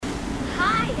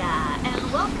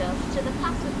and welcome to the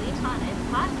Possibly Haunted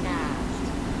Podcast.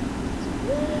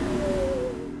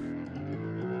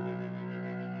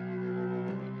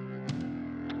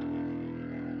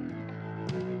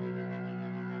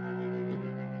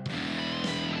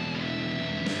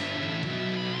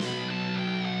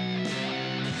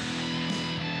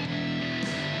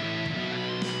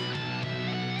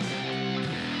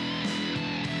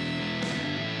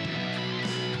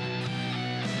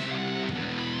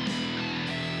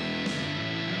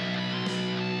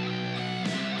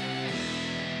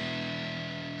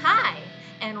 Hi,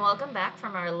 and welcome back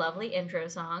from our lovely intro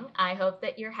song. I hope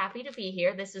that you're happy to be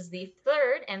here. This is the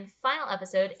third and final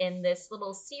episode in this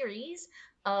little series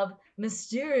of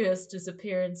mysterious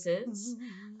disappearances.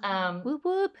 Whoop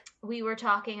whoop. We were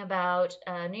talking about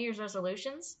New Year's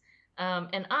resolutions,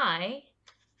 and I,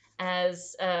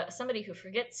 as somebody who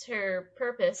forgets her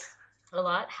purpose a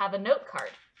lot, have a note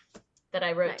card that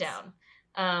I wrote down.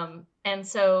 And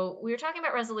so we were talking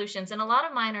about resolutions, and a lot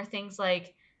of mine are things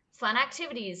like fun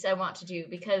activities I want to do,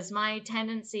 because my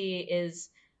tendency is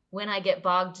when I get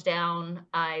bogged down,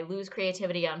 I lose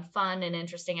creativity on fun and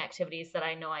interesting activities that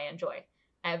I know I enjoy.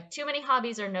 I have too many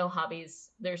hobbies or no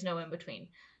hobbies. There's no in between.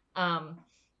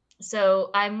 So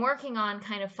I'm working on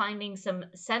kind of finding some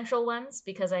central ones,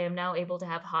 because I am now able to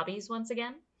have hobbies once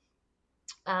again.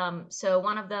 So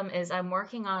one of them is I'm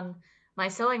working on my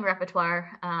sewing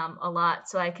repertoire a lot,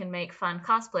 so I can make fun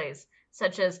cosplays,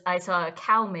 such as I saw a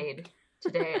cow maid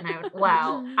today, and I went,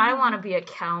 wow, I want to be a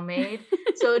cow maid.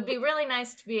 So it'd be really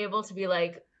nice to be able to be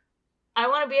like, I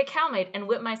want to be a cow maid, and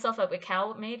whip myself up a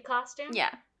cow maid costume.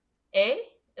 Yeah. Eh?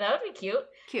 That would be cute.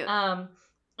 Cute. And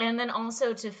then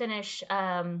also to finish,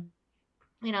 I'm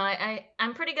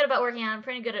pretty good about working out. I'm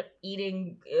pretty good at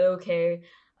eating okay.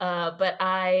 But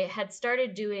I had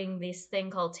started doing this thing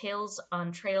called Tales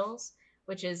on Trails,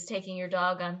 which is taking your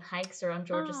dog on hikes around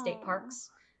Georgia State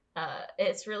parks.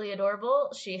 It's really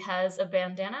adorable. She has a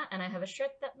bandana, and I have a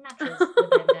shirt that matches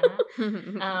the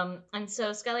bandana. And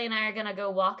so Scully and I are going to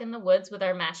go walk in the woods with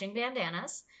our matching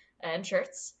bandanas and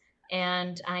shirts.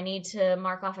 And I need to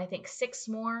mark off, I think, 6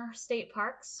 more state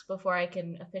parks before I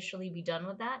can officially be done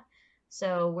with that.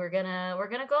 So we're gonna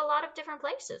go a lot of different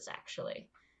places, actually.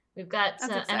 We've got,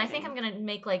 and I think I'm gonna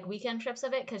make like weekend trips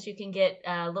of it, because you can get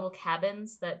little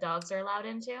cabins that dogs are allowed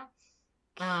into.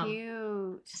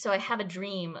 Cute. So I have a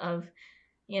dream of,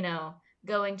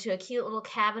 going to a cute little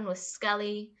cabin with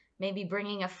Scully, maybe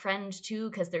bringing a friend too,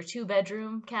 because they're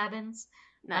 2-bedroom cabins.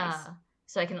 Nice.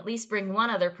 So I can at least bring one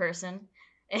other person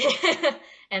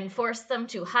and force them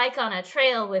to hike on a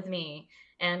trail with me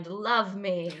and love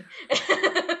me.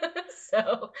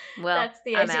 So that's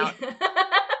the idea. I'm out.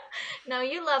 No,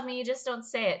 you love me. You just don't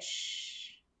say it.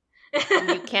 Shh.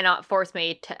 You cannot force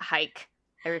me to hike.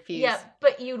 I refuse. Yeah,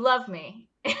 but you love me.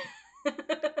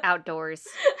 Outdoors.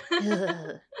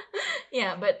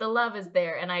 Yeah, but the love is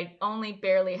there, and I only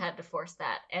barely had to force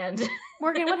that. And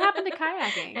Morgan, what happened to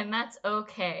kayaking? And that's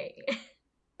okay.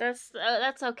 That's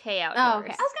okay outdoors. Oh,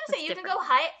 okay. I was gonna say you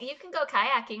can go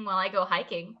kayaking while I go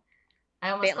hiking. I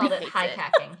almost Bentley called it hates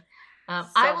hike-hacking. So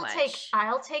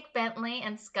I'll take Bentley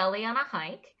and Scully on a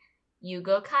hike. You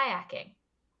go kayaking.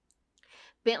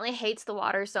 Bentley hates the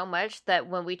water so much that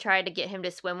when we tried to get him to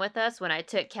swim with us, when I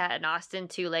took Kat and Austin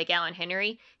to Lake Allen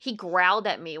Henry, he growled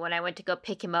at me when I went to go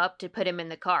pick him up to put him in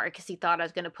the car, because he thought I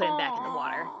was going to put him back in the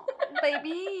water.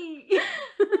 Baby.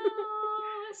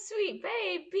 Oh, sweet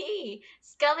baby.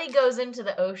 Scully goes into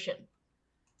the ocean.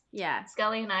 Yeah.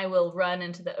 Scully and I will run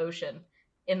into the ocean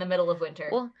in the middle of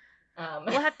winter.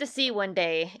 We'll have to see one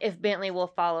day if Bentley will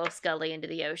follow Scully into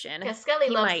the ocean. Because Scully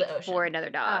loves the ocean. For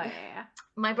another dog. Oh, yeah.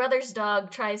 My brother's dog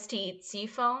tries to eat sea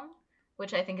foam,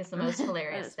 which I think is the most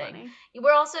hilarious thing. Funny.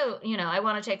 We're also, I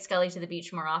want to take Scully to the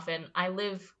beach more often. I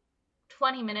live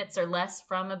 20 minutes or less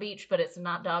from a beach, but it's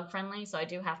not dog friendly, so I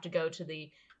do have to go to the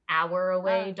hour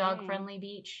away dog friendly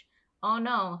beach. Oh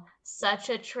no, such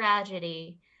a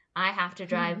tragedy. I have to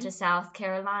drive to South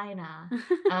Carolina.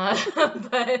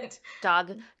 But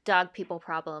dog people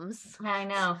problems. I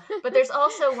know. But there's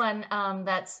also one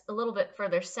that's a little bit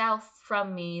further south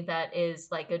from me that is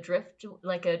like a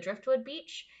driftwood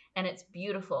beach, and it's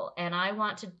beautiful. And I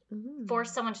want to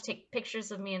force someone to take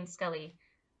pictures of me and Scully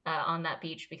on that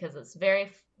beach, because it's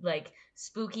very like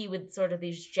spooky with sort of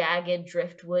these jagged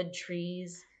driftwood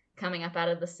trees coming up out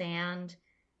of the sand.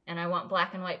 And I want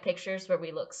black and white pictures where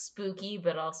we look spooky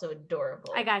but also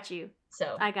adorable. I got you.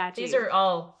 So I got you. These are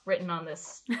all written on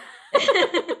this.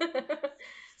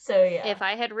 So yeah. If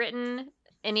I had written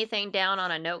anything down on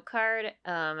a note card,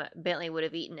 Bentley would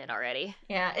have eaten it already.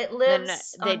 Yeah, it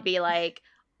lives. Then they'd be like,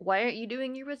 why aren't you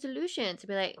doing your resolutions? To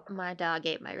be like, my dog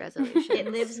ate my resolutions.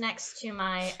 It lives next to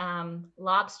my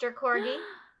lobster corgi,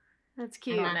 That's and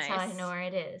cute. that's how I Nice. know where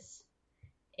it is.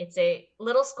 It's a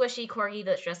little squishy corgi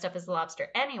that's dressed up as a lobster.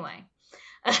 Anyway,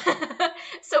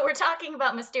 so we're talking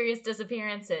about mysterious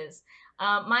disappearances.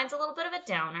 Mine's a little bit of a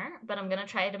downer, but I'm going to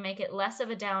try to make it less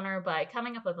of a downer by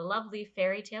coming up with a lovely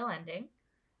fairy tale ending.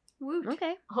 Woot.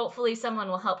 Okay. Hopefully someone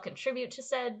will help contribute to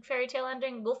said fairy tale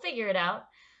ending. We'll figure it out.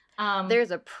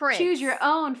 There's a prince. Choose your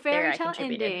own There, fairy I tale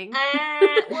contributed. ending.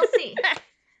 We'll see.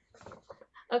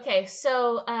 Okay,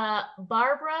 so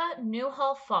Barbara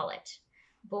Newhall Follett,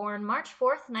 born March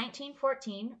 4th,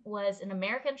 1914, was an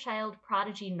American child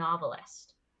prodigy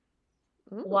novelist.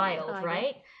 Ooh, Wild, I like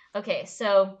right? Okay,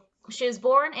 so she was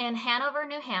born in Hanover,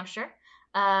 New Hampshire,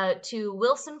 to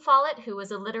Wilson Follett, who was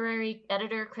a literary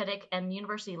editor, critic, and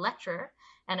university lecturer,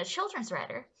 and a children's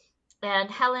writer,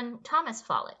 and Helen Thomas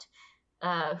Follett,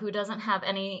 who doesn't have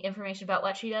any information about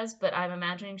what she does, but I'm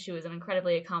imagining she was an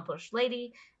incredibly accomplished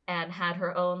lady and had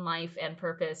her own life and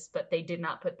purpose, but they did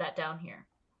not put that down here.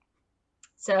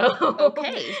 So,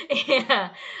 Okay.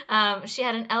 yeah. She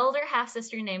had an elder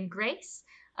half-sister named Grace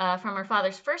from her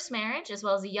father's first marriage, as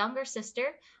well as a younger sister,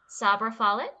 Sabra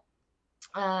Follett,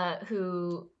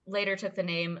 who later took the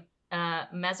name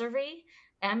Meservey,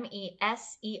 Meservey,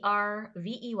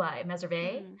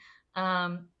 Meservey,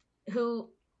 who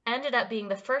ended up being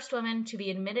the first woman to be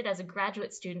admitted as a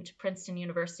graduate student to Princeton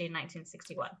University in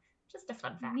 1961. Just a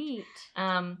fun fact. Neat.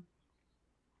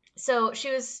 So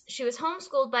she was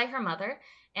homeschooled by her mother,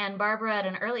 and Barbara at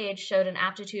an early age showed an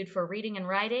aptitude for reading and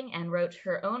writing and wrote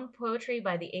her own poetry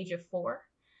by the age of 4.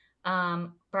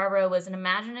 Barbara was an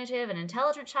imaginative and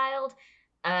intelligent child.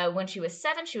 When she was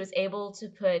 7, she was able to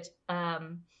put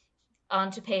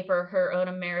onto paper her own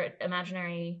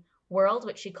imaginary world,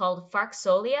 which she called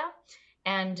Farksolia,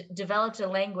 and developed a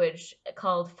language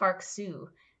called Farksu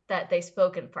that they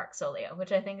spoke in Farksolia,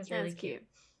 which I think is really cute.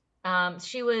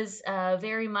 She was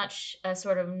very much a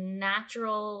sort of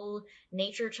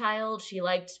nature child. She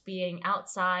liked being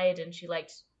outside, and she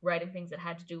liked writing things that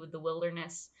had to do with the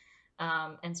wilderness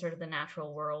and sort of the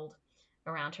natural world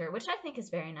around her, which I think is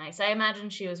very nice. I imagine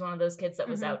she was one of those kids that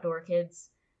was outdoor kids,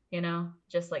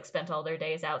 just like spent all their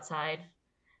days outside.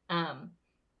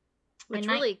 Which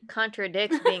really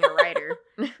contradicts being a writer.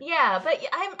 Yeah, but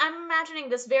I'm imagining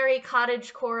this very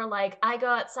cottagecore, like, I go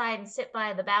outside and sit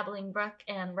by the babbling brook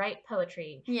and write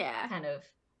poetry kind of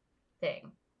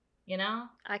thing,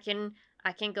 I can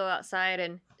go outside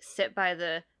and sit by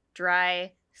the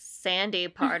dry, sandy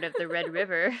part of the Red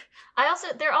River.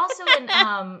 They're also in the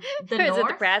north. Is it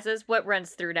the Brazos? What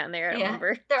runs through down there? I don't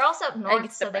remember. They're also up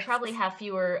north, so they probably have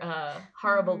fewer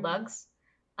horrible bugs.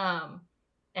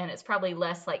 And it's probably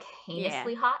less, like,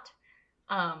 heinously hot.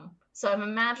 So I'm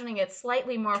imagining it's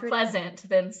slightly more pleasant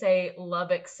than, say,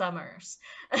 Lubbock summers,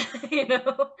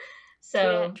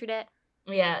 So, true that.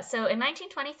 Yeah, so in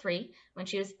 1923, when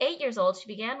she was 8 years old, she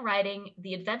began writing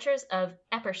The Adventures of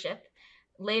Eppership,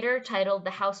 later titled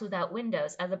The House Without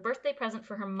Windows, as a birthday present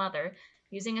for her mother,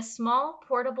 using a small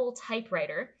portable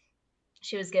typewriter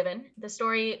she was given. The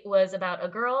story was about a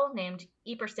girl named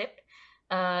Eepersip,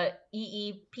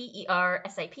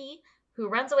 Eepersip, who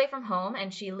runs away from home,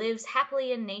 and she lives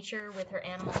happily in nature with her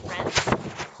animal friends.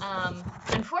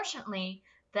 Unfortunately,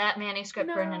 that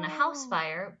manuscript burned in a house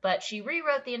fire, but she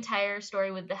rewrote the entire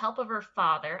story with the help of her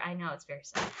father. I know, it's very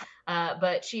sad.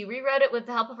 But she rewrote it with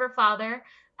the help of her father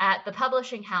at the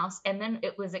publishing house, and then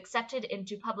it was accepted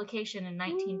into publication in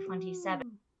 1927,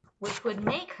 which would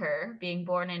make her, being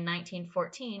born in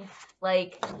 1914,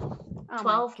 like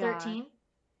 12, 13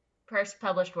 first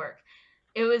published work.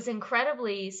 It was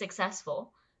incredibly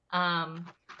successful, and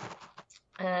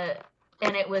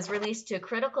it was released to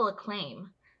critical acclaim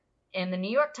in the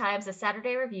New York Times, the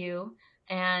Saturday Review,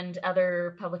 and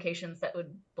other publications that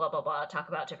would blah, blah, blah, talk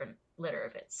about different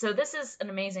literature. So this is an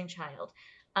amazing child.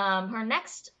 Her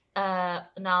next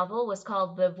novel was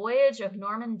called The Voyage of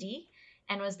Norman D.,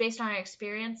 and was based on her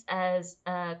experience as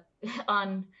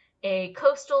on a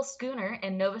coastal schooner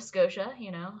in Nova Scotia,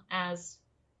 as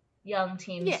young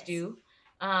teens do.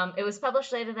 It was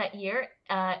published later that year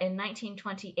in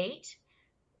 1928,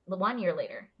 1 year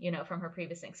later, from her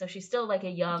previous thing. So she's still like a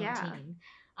young teen.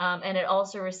 And it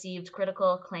also received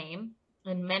critical acclaim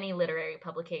in many literary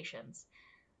publications.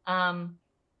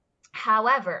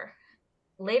 However,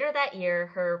 later that year,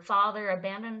 her father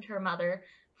abandoned her mother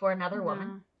for another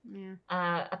woman.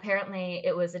 Apparently,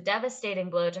 it was a devastating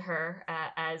blow to her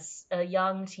as a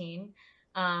young teen.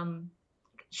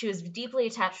 She was deeply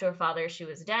attached to her father. She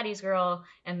was a daddy's girl,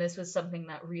 and this was something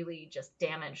that really just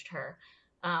damaged her.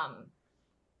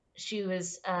 She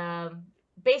was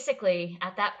basically,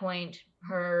 at that point,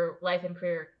 her life and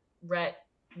career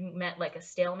met like a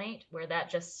stalemate where that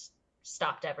just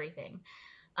stopped everything.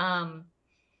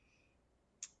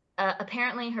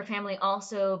 Apparently, her family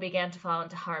also began to fall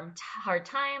into hard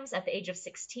times. At the age of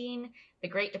 16, the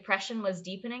Great Depression was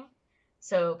deepening.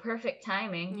 So perfect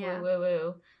timing. Yeah. Woo,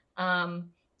 woo, woo.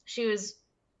 She was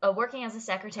working as a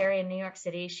secretary in New York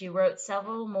City. She wrote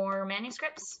several more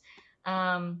manuscripts,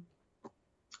 but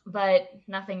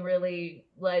nothing really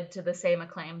led to the same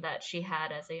acclaim that she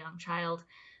had as a young child.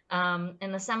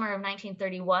 In the summer of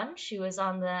 1931, she was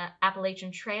on the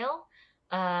Appalachian Trail,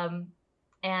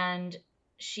 and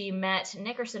she met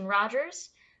Nickerson Rogers.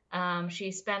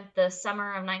 She spent the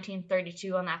summer of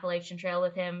 1932 on the Appalachian Trail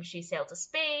with him. She sailed to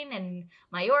Spain and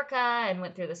Majorca and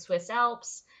went through the Swiss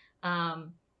Alps.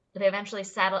 They eventually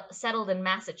settled in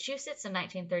Massachusetts in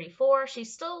 1934. She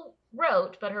still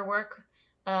wrote, but her work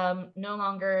no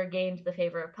longer gained the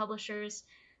favor of publishers.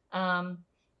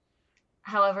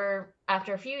 However,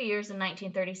 after a few years in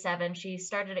 1937, she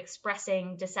started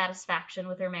expressing dissatisfaction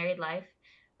with her married life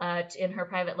in her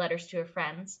private letters to her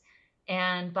friends.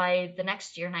 And by the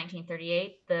next year,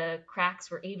 1938, the cracks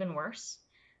were even worse.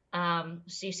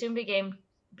 She soon began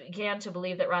to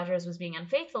believe that Rogers was being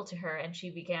unfaithful to her, and she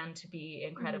began to be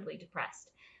incredibly depressed,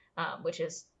 which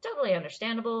is totally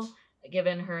understandable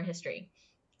given her history.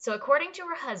 So according to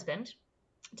her husband,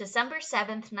 December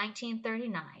 7th,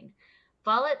 1939,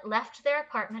 Follett left their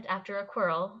apartment after a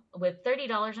quarrel with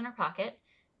 $30 in her pocket,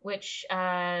 which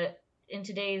in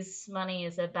today's money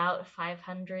is about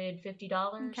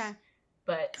 $550. Okay.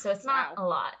 But so it's not a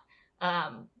lot.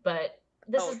 But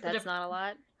this is that's not a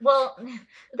lot. Well,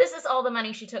 this is all the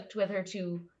money she took with her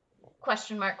to ...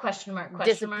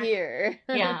 disappear.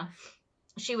 Yeah.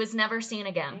 She was never seen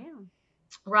again. Damn.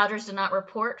 Rogers did not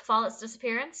report Follett's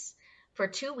disappearance for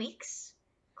 2 weeks,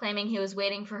 claiming he was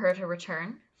waiting for her to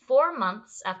return. 4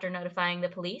 months after notifying the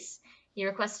police, he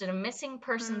requested a missing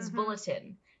persons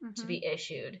bulletin to be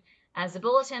issued. As the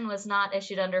bulletin was not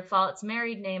issued under Follett's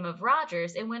married name of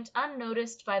Rogers, it went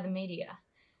unnoticed by the media,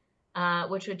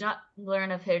 which would not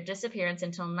learn of her disappearance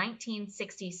until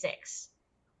 1966.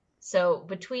 So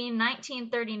between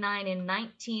 1939 and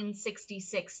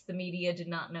 1966, the media did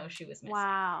not know she was missing.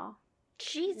 Wow.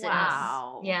 Jesus.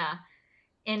 Wow. Yeah.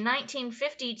 In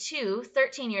 1952,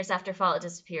 13 years after Follett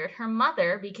disappeared, her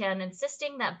mother began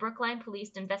insisting that Brookline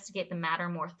police investigate the matter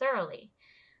more thoroughly.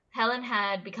 Helen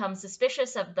had become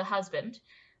suspicious of the husband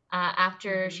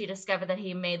after she discovered that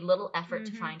he made little effort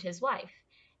to find his wife.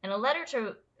 In a letter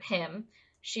to him,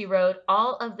 she wrote,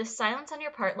 "All of this silence on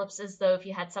your part looks as though if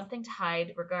you had something to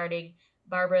hide regarding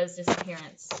Barbara's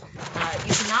disappearance.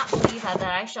 You cannot believe that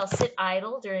I shall sit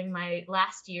idle during my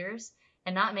last years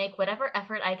and not make whatever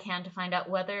effort I can to find out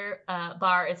whether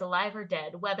Bar is alive or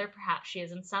dead, whether perhaps she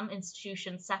is in some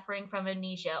institution suffering from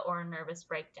amnesia or a nervous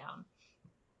breakdown.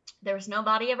 There was no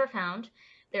body ever found.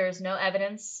 There is no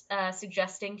evidence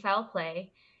suggesting foul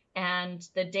play, and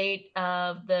the date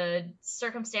of the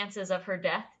circumstances of her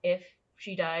death, if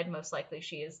she died, most likely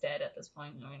she is dead at this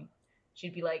point. I mean,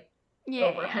 she'd be like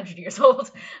over 100 years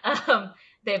old.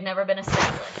 They've never been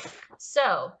established.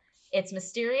 So, it's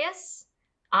mysterious.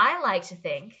 I like to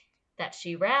think that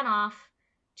she ran off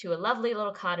to a lovely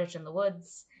little cottage in the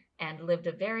woods and lived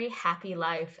a very happy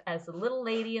life as a little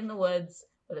lady in the woods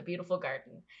with a beautiful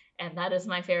garden. And that is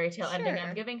my fairy tale ending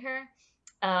I'm giving her.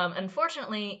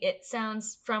 Unfortunately, it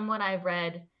sounds, from what I've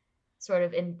read, sort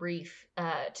of in brief,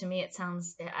 to me it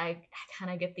sounds, I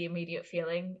kind of get the immediate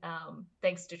feeling,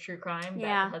 thanks to true crime,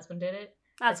 that the husband did it.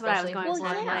 That's what I was going to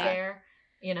say. Affair,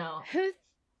 you know.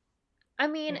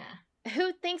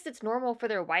 Who thinks it's normal for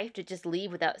their wife to just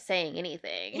leave without saying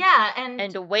anything? Yeah,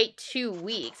 and to wait 2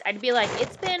 weeks. I'd be like,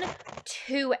 it's been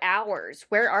 2 hours.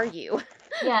 Where are you?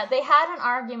 Yeah, they had an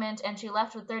argument and she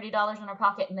left with $30 in her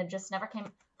pocket and then just never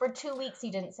came. For 2 weeks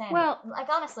he didn't say anything. Well, like,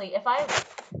 honestly, if I,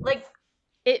 like...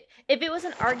 If it was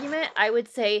an argument, I would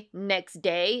say next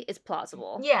day is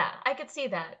plausible. Yeah, I could see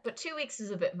that. But 2 weeks is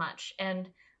a bit much. And...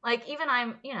 like, even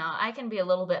I can be a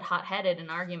little bit hot-headed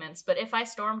in arguments, but if I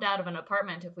stormed out of an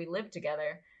apartment, if we lived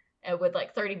together, with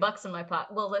like $30 in my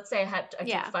pocket, well, let's say I took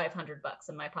 $500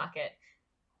 in my pocket,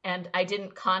 and I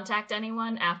didn't contact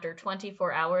anyone after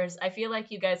 24 hours, I feel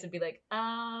like you guys would be like,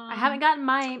 I haven't gotten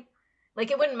my... like,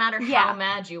 it wouldn't matter how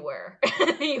mad you were.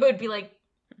 You would be like...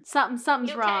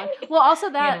 Something's wrong. Well,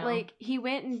 also that, like, he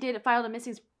went and filed a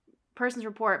missing person's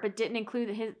report, but didn't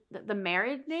include the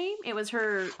married name. It was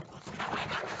her.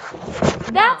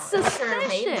 That's suspicious. Her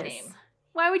maiden name.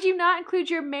 Why would you not include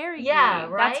your married name? Yeah,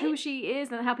 right. That's who she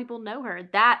is and how people know her.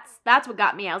 That's what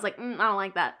got me. I was like, I don't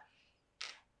like that.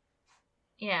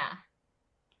 Yeah,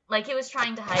 Like, he was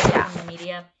trying to hide it from the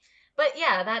media. But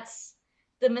yeah, that's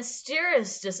the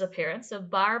mysterious disappearance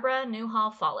of Barbara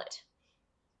Newhall Follett,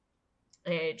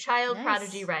 a child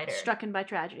prodigy writer. Strucken by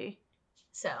tragedy.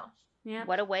 So. Yeah.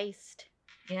 What a waste.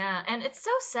 Yeah, and it's so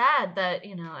sad that,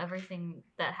 everything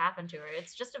that happened to her.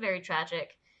 It's just a very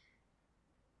tragic,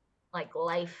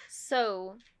 life.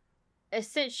 So,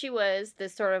 since she was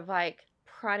this sort of,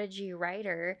 prodigy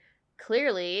writer,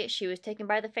 clearly she was taken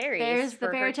by the fairies. There's the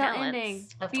fairy tale talents. ending.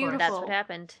 Of Beautiful. That's what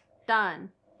happened.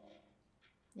 Done.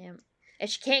 Yeah. And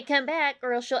she can't come back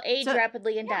or else she'll age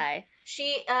rapidly and die.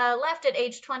 She left at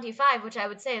age 25, which I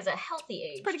would say is a healthy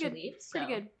age to leave. So.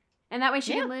 Pretty good. And that way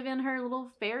she can live in her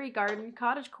little fairy garden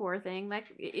cottagecore thing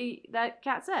that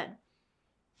Kat said.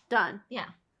 Done. Yeah.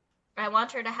 I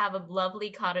want her to have a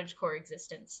lovely cottagecore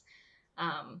existence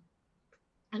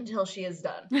until she is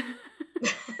done.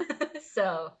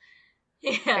 So,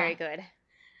 yeah. Very good.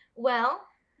 Well,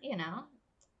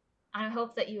 I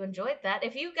hope that you enjoyed that.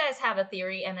 If you guys have a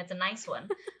theory and it's a nice one,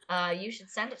 you should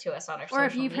send it to us on our social media. Or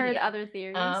if you've heard other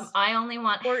theories. I only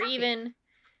want Or happy. even...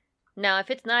 No,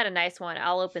 if it's not a nice one,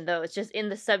 I'll open those. Just in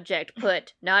the subject,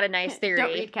 put "not a nice theory,"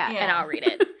 Don't read Kat. and I'll read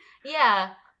it. Yeah,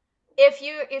 if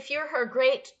you're her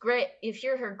if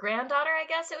you're her granddaughter, I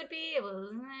guess it would be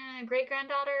great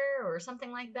granddaughter or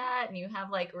something like that, and you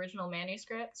have original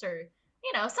manuscripts or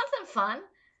something fun.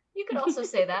 You could also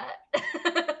say that.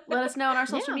 Let us know on our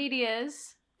social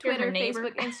medias. Twitter, neighbor.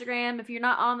 Facebook, Instagram. If you're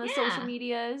not on the social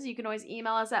medias, you can always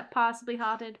email us at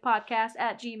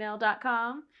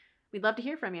possiblyhauntedpodcast@gmail.com. We'd love to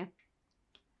hear from you.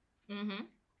 Mm-hmm.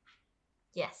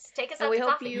 Yes. Take us out to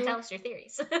coffee and tell us your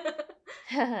theories.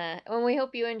 And we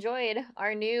hope you enjoyed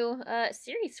our new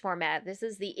series format. This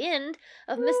is the end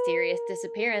of Mysterious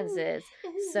Disappearances.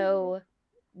 So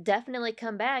definitely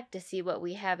come back to see what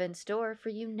we have in store for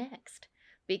you next.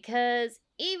 Because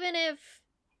even if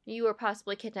you were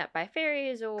possibly kidnapped by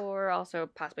fairies or also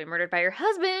possibly murdered by your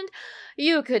husband,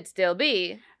 you could still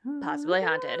be possibly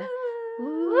haunted.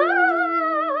 Ooh.